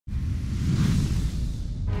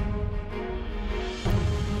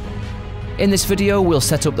In this video, we'll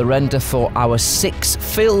set up the render for our 6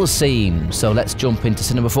 fill scene. So let's jump into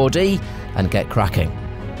Cinema 4D and get cracking.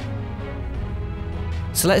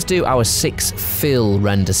 So let's do our 6 fill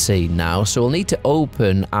render scene now. So we'll need to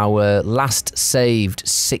open our last saved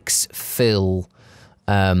 6 fill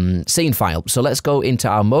scene file. So let's go into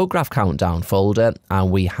our MoGraph countdown folder, and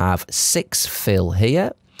we have 6 fill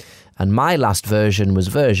here. And my last version was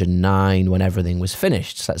version 9 when everything was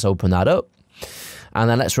finished. So let's open that up. And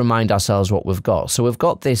then let's remind ourselves what we've got. So we've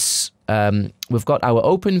got this, we've got our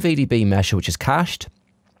OpenVDB mesher, which is cached.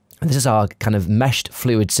 And this is our kind of meshed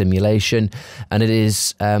fluid simulation. And it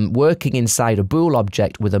is working inside a bool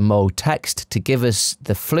object with a mode text to give us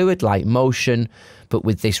the fluid-like motion, but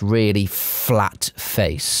with this really flat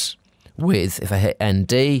face. With, if I hit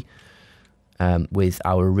ND, with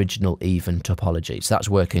our original even topology. So that's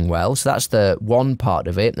working well. So that's the one part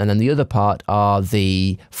of it. And then the other part are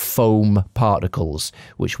the foam particles,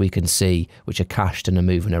 which we can see, which are cached and are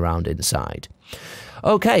moving around inside.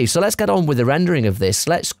 Okay, so let's get on with the rendering of this.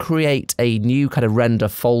 Let's create a new kind of render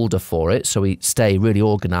folder for it so we stay really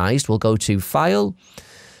organized. We'll go to File,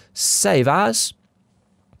 Save As,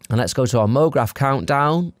 and let's go to our MoGraph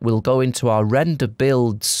countdown. We'll go into our render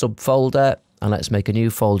build subfolder, and let's make a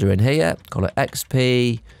new folder in here, call it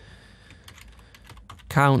XP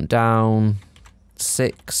countdown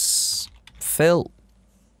 6 fill.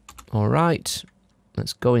 All right,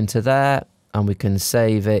 let's go into there and we can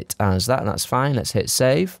save it as that, and that's fine. Let's hit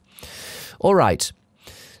save. All right,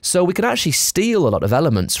 so we can actually steal a lot of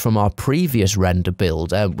elements from our previous render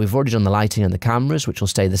build. We've already done the lighting and the cameras, which will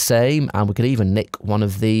stay the same, and we could even nick one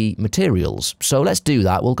of the materials. So let's do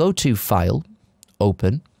that. We'll go to File,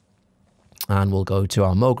 Open, and we'll go to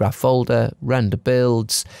our MoGraph folder, render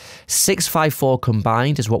builds. 654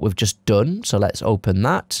 combined is what we've just done, so let's open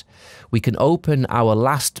that. We can open our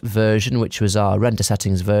last version, which was our render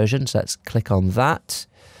settings version, so let's click on that.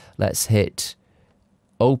 Let's hit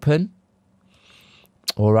open.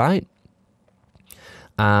 All right.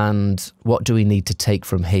 And what do we need to take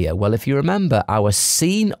from here? Well, if you remember, our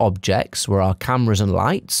scene objects were our cameras and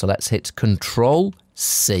lights, so let's hit Control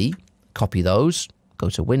C, copy those, go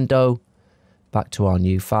to Window, back to our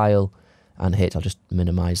new file, and hit, I'll just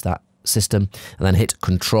minimize that system, and then hit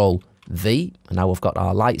Control V, and now we've got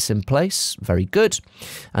our lights in place. Very good.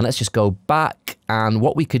 And let's just go back, and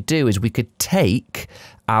what we could do is we could take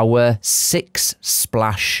our 6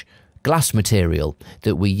 splash glass material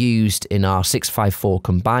that we used in our 654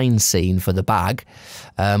 combined scene for the bag.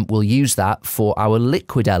 We'll use that for our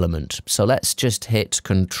liquid element. So let's just hit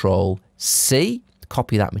Control C,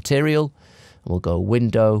 copy that material, and we'll go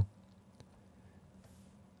Window,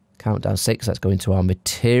 countdown 6, let's go into our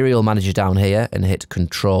material manager down here and hit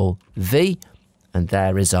Control V, and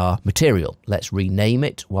there is our material. Let's rename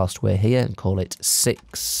it whilst we're here and call it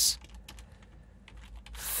 6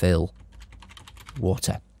 fill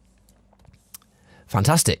water.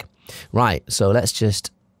 Fantastic. Right, so let's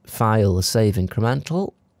just file, save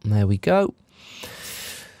incremental. There we go.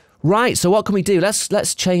 Right, so what can we do?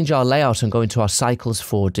 Let's change our layout and go into our Cycles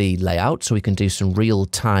 4D layout so we can do some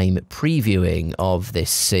real-time previewing of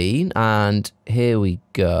this scene. And here we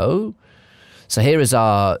go. So here is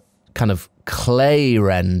our kind of clay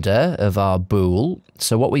render of our bool.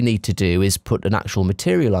 So what we need to do is put an actual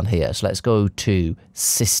material on here. So let's go to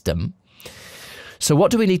System. So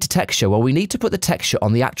what do we need to texture? Well, we need to put the texture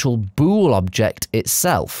on the actual bool object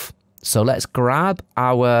itself. So let's grab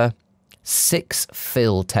our 6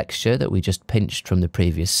 fill texture that we just pinched from the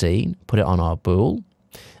previous scene, put it on our bool,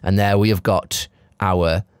 and there we have got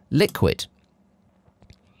our liquid.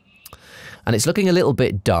 And it's looking a little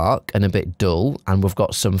bit dark and a bit dull, and we've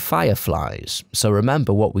got some fireflies. So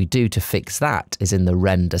remember, what we do to fix that is in the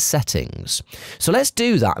render settings. So let's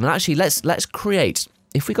do that, and actually let's create,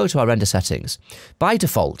 if we go to our render settings, by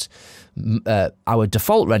default, our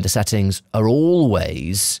default render settings are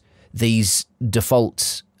always these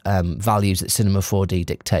default values that Cinema 4D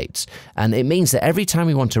dictates. And it means that every time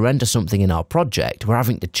we want to render something in our project, we're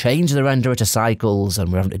having to change the renderer to cycles,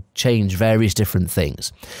 and we're having to change various different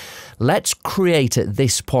things. Let's create at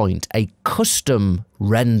this point a custom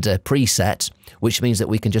render preset, which means that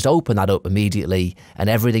we can just open that up immediately and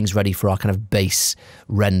everything's ready for our kind of base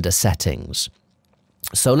render settings.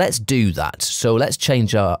 So let's do that. So let's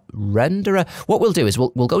change our renderer. What we'll do is we'll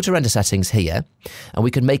go to render settings here, and we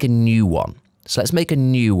can make a new one. So let's make a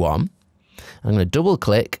new one. I'm going to double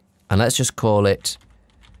click, and let's just call it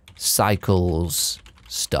Cycles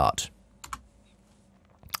Start,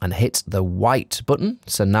 and hit the white button.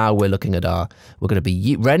 So now we're looking at we're going to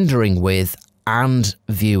be rendering with and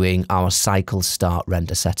viewing our Cycles Start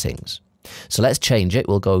render settings. So let's change it.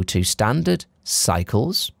 We'll go to Standard,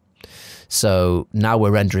 Cycles, So now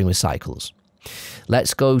we're rendering with cycles.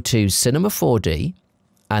 Let's go to Cinema 4D,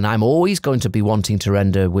 and I'm always going to be wanting to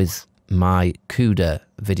render with my CUDA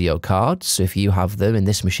video cards. So if you have them, in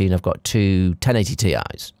this machine I've got two 1080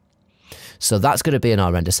 Ti's. So that's going to be in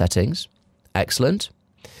our render settings. Excellent.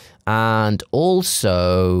 And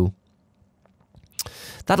also,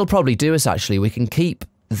 that'll probably do us actually. We can keep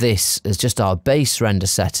this as just our base render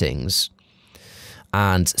settings.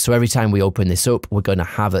 And so every time we open this up, we're going to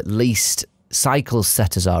have at least cycles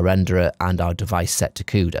set as our renderer and our device set to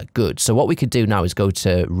CUDA. Good. So what we could do now is go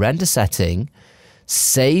to render setting,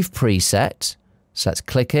 save preset. So let's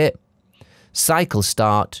click it, cycle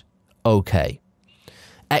start, OK.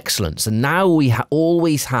 Excellent. So now we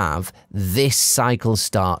always have this cycle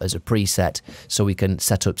start as a preset so we can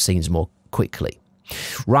set up scenes more quickly.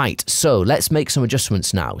 Right, so let's make some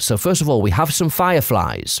adjustments now. So first of all, we have some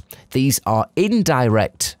fireflies. These are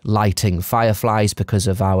indirect lighting fireflies because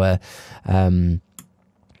of our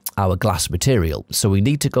glass material. So we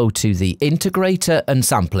need to go to the integrator and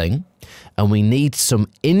sampling, and we need some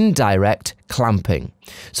indirect clamping.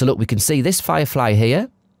 So look, we can see this firefly here,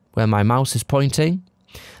 where my mouse is pointing.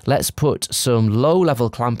 Let's put some low-level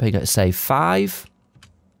clamping at, say, 5,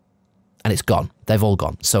 and it's gone. They've all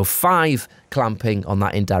gone. So 5 clamping on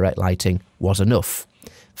that indirect lighting was enough.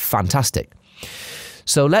 Fantastic.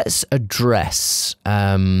 So let's address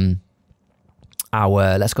let's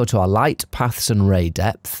go to our light, paths, and ray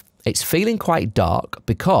depth. It's feeling quite dark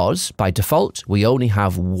because, by default, we only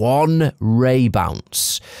have one ray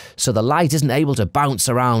bounce. So the light isn't able to bounce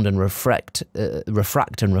around and refract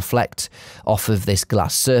and reflect off of this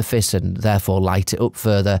glass surface and therefore light it up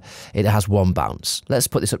further. It has one bounce. Let's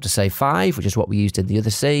put this up to, say, 5, which is what we used in the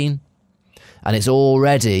other scene. And it's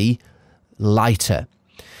already lighter.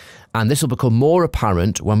 And this will become more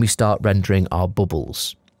apparent when we start rendering our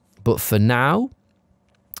bubbles. But for now,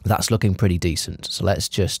 that's looking pretty decent. So let's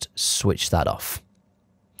just switch that off.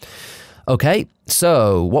 Okay,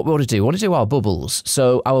 so what we want to do our bubbles.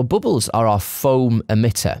 So our bubbles are our foam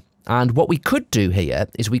emitter. And what we could do here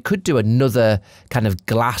is we could do another kind of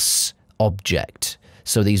glass object.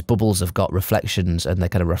 So these bubbles have got reflections and they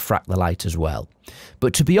kind of refract the light as well.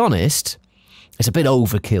 But to be honest, it's a bit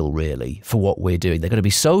overkill really for what we're doing. They're going to be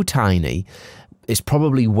so tiny, it's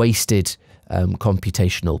probably wasted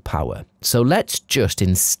computational power. So let's just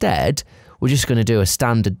instead, we're just going to do a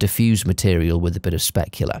standard diffuse material with a bit of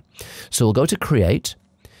specular. So we'll go to create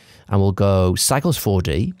and we'll go cycles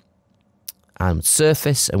 4D and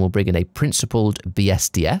surface, and we'll bring in a principled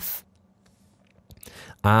BSDF.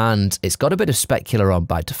 And it's got a bit of specular on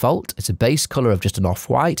by default. It's a base color of just an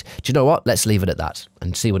off-white. Do you know what? Let's leave it at that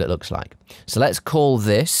and see what it looks like. So let's call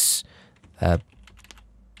this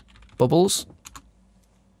bubbles.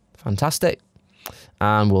 Fantastic.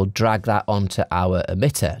 And we'll drag that onto our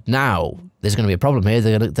emitter. Now, there's going to be a problem here.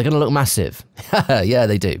 They're going to look massive. Yeah,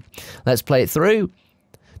 they do. Let's play it through.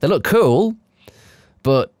 They look cool,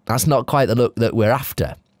 but that's not quite the look that we're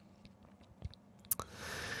after.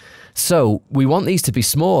 So we want these to be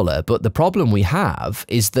smaller, but the problem we have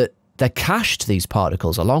is that they're cached, these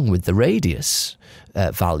particles, along with the radius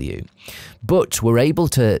value. But we're able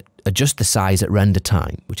to adjust the size at render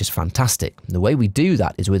time, which is fantastic. And the way we do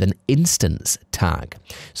that is with an instance tag.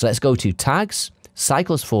 So let's go to tags,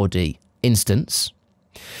 cycles 4D, instance.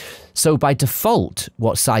 So by default,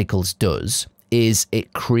 what cycles does is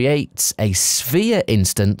it creates a sphere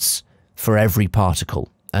instance for every particle.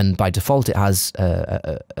 And by default, it has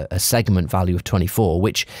a segment value of 24,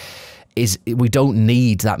 which is, we don't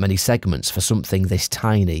need that many segments for something this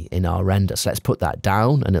tiny in our render. So let's put that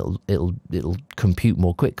down and it'll compute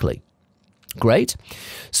more quickly. Great.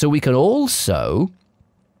 So we can also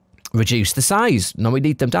reduce the size. Now we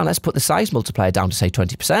need them down. Let's put the size multiplier down to, say,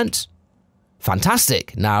 20%.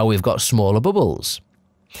 Fantastic. Now we've got smaller bubbles.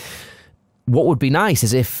 What would be nice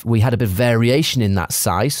is if we had a bit of variation in that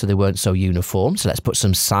size so they weren't so uniform. So let's put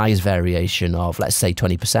some size variation of, let's say,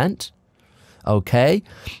 20%. Okay.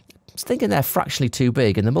 I was thinking they're fractionally too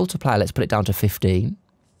big. And the multiplier, let's put it down to 15.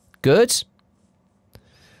 Good.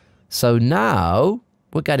 So now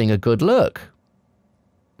we're getting a good look.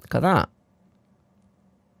 Look at that.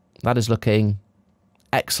 That is looking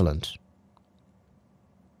excellent.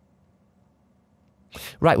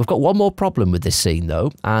 Right, we've got one more problem with this scene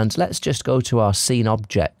though, and let's just go to our scene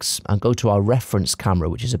objects and go to our reference camera,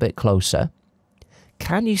 which is a bit closer.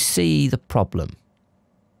 Can you see the problem?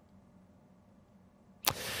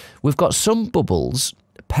 We've got some bubbles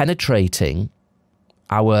penetrating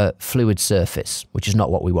our fluid surface, which is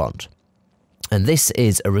not what we want. And this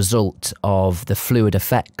is a result of the fluid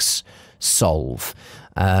effects solve.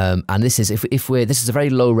 And this is this is a very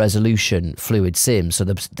low resolution fluid sim, so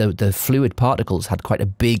the fluid particles had quite a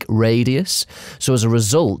big radius. So as a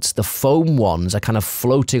result, the foam ones are kind of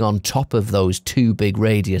floating on top of those two big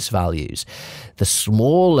radius values. The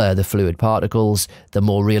smaller the fluid particles, the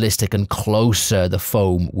more realistic and closer the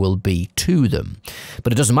foam will be to them.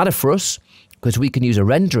 But it doesn't matter for us, because we can use a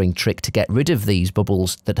rendering trick to get rid of these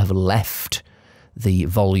bubbles that have left the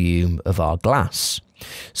volume of our glass.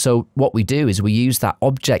 So what we do is we use that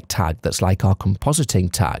object tag that's like our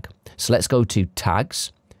compositing tag. So let's go to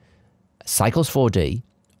Tags, Cycles 4D,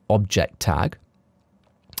 Object Tag.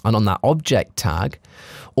 And on that object tag,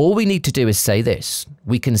 all we need to do is say this.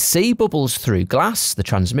 We can see bubbles through glass, the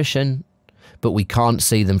transmission, but we can't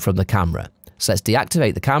see them from the camera. So let's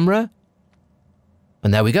deactivate the camera.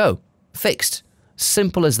 And there we go. Fixed.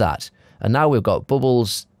 Simple as that. And now we've got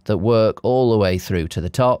bubbles that work all the way through to the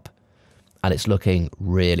top. And it's looking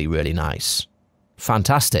really, really nice.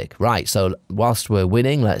 Fantastic. Right, so whilst we're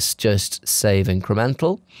winning, let's just save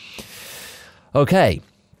incremental. Okay.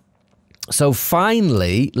 So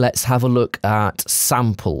finally, let's have a look at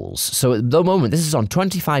samples. So at the moment, this is on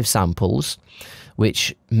 25 samples,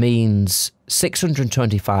 which means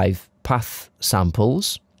 625 path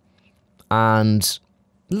samples. And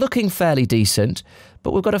looking fairly decent,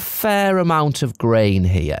 but we've got a fair amount of grain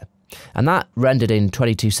here. And that rendered in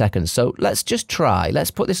 22 seconds. So let's just try. Let's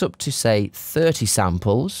put this up to, say, 30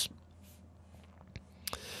 samples.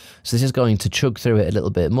 So this is going to chug through it a little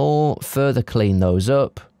bit more, further clean those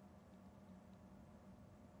up.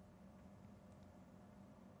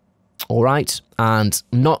 All right, and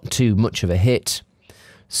not too much of a hit.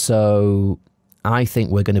 So I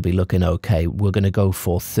think we're going to be looking okay. We're going to go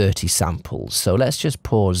for 30 samples. So let's just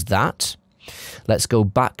pause that. Let's go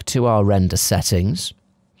back to our render settings.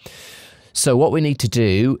 So what we need to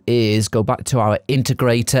do is go back to our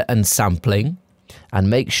integrator and sampling and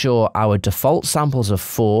make sure our default samples of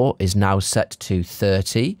 4 is now set to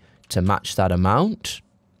 30 to match that amount.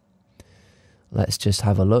 Let's just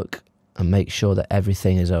have a look and make sure that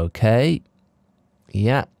everything is okay.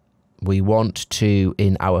 Yeah, we want to,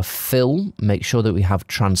 in our fill, make sure that we have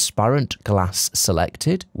transparent glass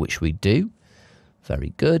selected, which we do.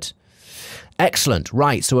 Very good. Excellent.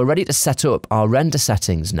 Right, so we're ready to set up our render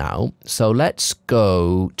settings now. So let's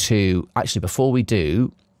go to, actually before we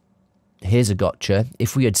do, here's a gotcha.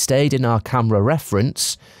 If we had stayed in our camera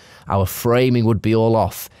reference, our framing would be all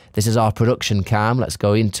off. This is our production cam. Let's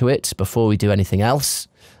go into it before we do anything else.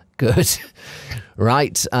 Good.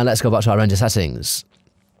 Right, and let's go back to our render settings.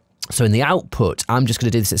 So in the output, I'm just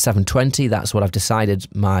going to do this at 720. That's what I've decided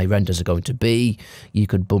my renders are going to be. You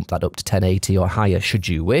could bump that up to 1080 or higher should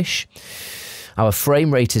you wish. Our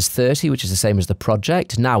frame rate is 30, which is the same as the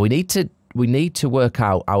project. Now we need to work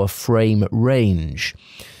out our frame range.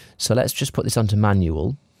 So let's just put this onto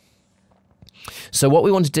manual. So what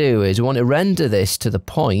we want to do is we want to render this to the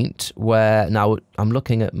point where, now I'm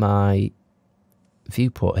looking at my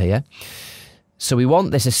viewport here. So we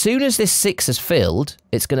want this, as soon as this 6 is filled,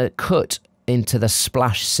 it's going to cut into the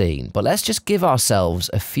splash scene. But let's just give ourselves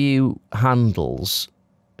a few handles,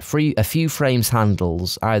 a few frames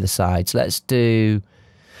handles either side. So let's do,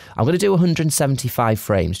 I'm going to do 175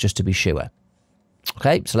 frames just to be sure.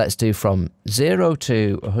 Okay, so let's do from 0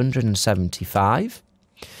 to 175.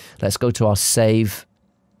 Let's go to our save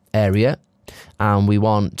area, and we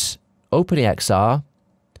want OpenEXR,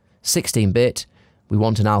 16-bit. We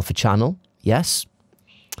want an alpha channel. Yes.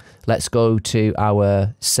 Let's go to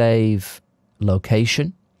our save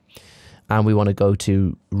location, and we want to go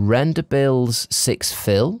to render bills 6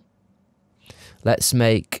 fill. Let's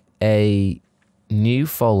make a new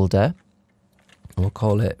folder. We'll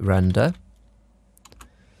call it render.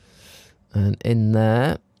 And in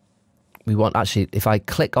there, we want, actually, if I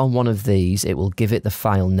click on one of these, it will give it the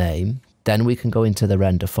file name. Then we can go into the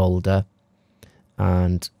render folder,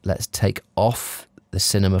 and let's take off the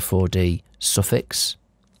Cinema 4D suffix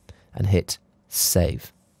and hit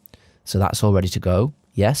save. So that's all ready to go.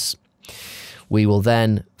 Yes. We will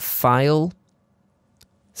then file,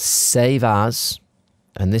 save as,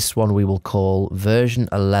 and this one we will call version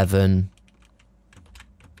 11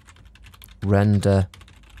 render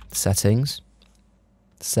settings.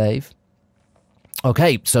 Save.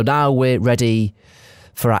 Okay, so now we're ready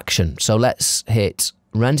for action. So let's hit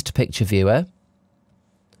render to picture viewer.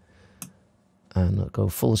 And I'll go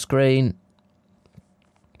full screen.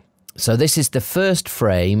 So this is the first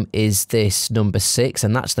frame, is this number 6,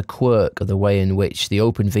 and that's the quirk of the way in which the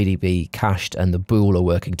OpenVDB cached and the bool are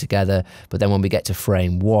working together. But then when we get to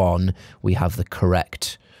frame 1, we have the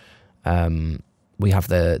correct we have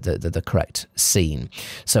the correct scene.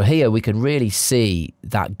 So here we can really see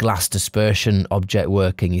that glass dispersion object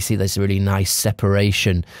working. You see there's a really nice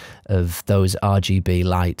separation of those RGB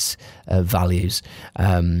light values.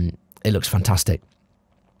 It looks fantastic.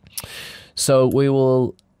 So we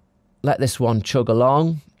will let this one chug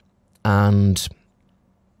along, and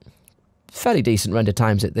fairly decent render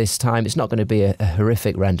times at this time. It's not going to be a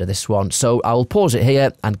horrific render, this one. So I'll pause it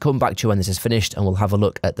here and come back to you when this is finished, and we'll have a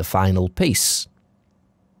look at the final piece.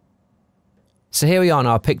 So here we are in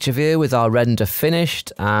our picture view with our render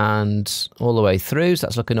finished and all the way through, so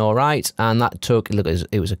that's looking all right. And that took, look,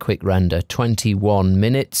 it was a quick render, 21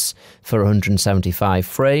 minutes for 175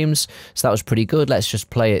 frames. So that was pretty good. Let's just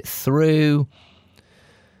play it through.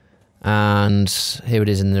 And here it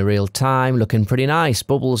is in the real time, looking pretty nice.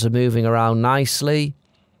 Bubbles are moving around nicely.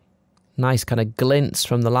 Nice kind of glints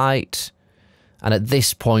from the light. And at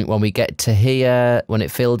this point, when we get to here, when it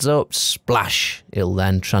fills up, splash, it'll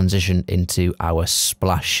then transition into our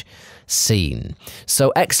splash scene.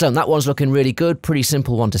 So excellent, that one's looking really good, pretty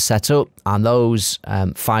simple one to set up, and those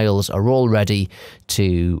files are all ready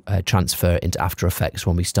to transfer into After Effects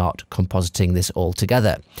when we start compositing this all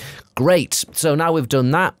together. Great, so now we've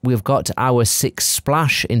done that, we've got our 6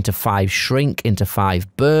 splash into 5 shrink into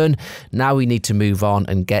 5 burn. Now we need to move on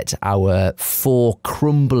and get our 4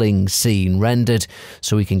 crumbling scene rendered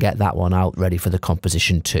so we can get that one out ready for the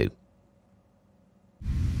composition too.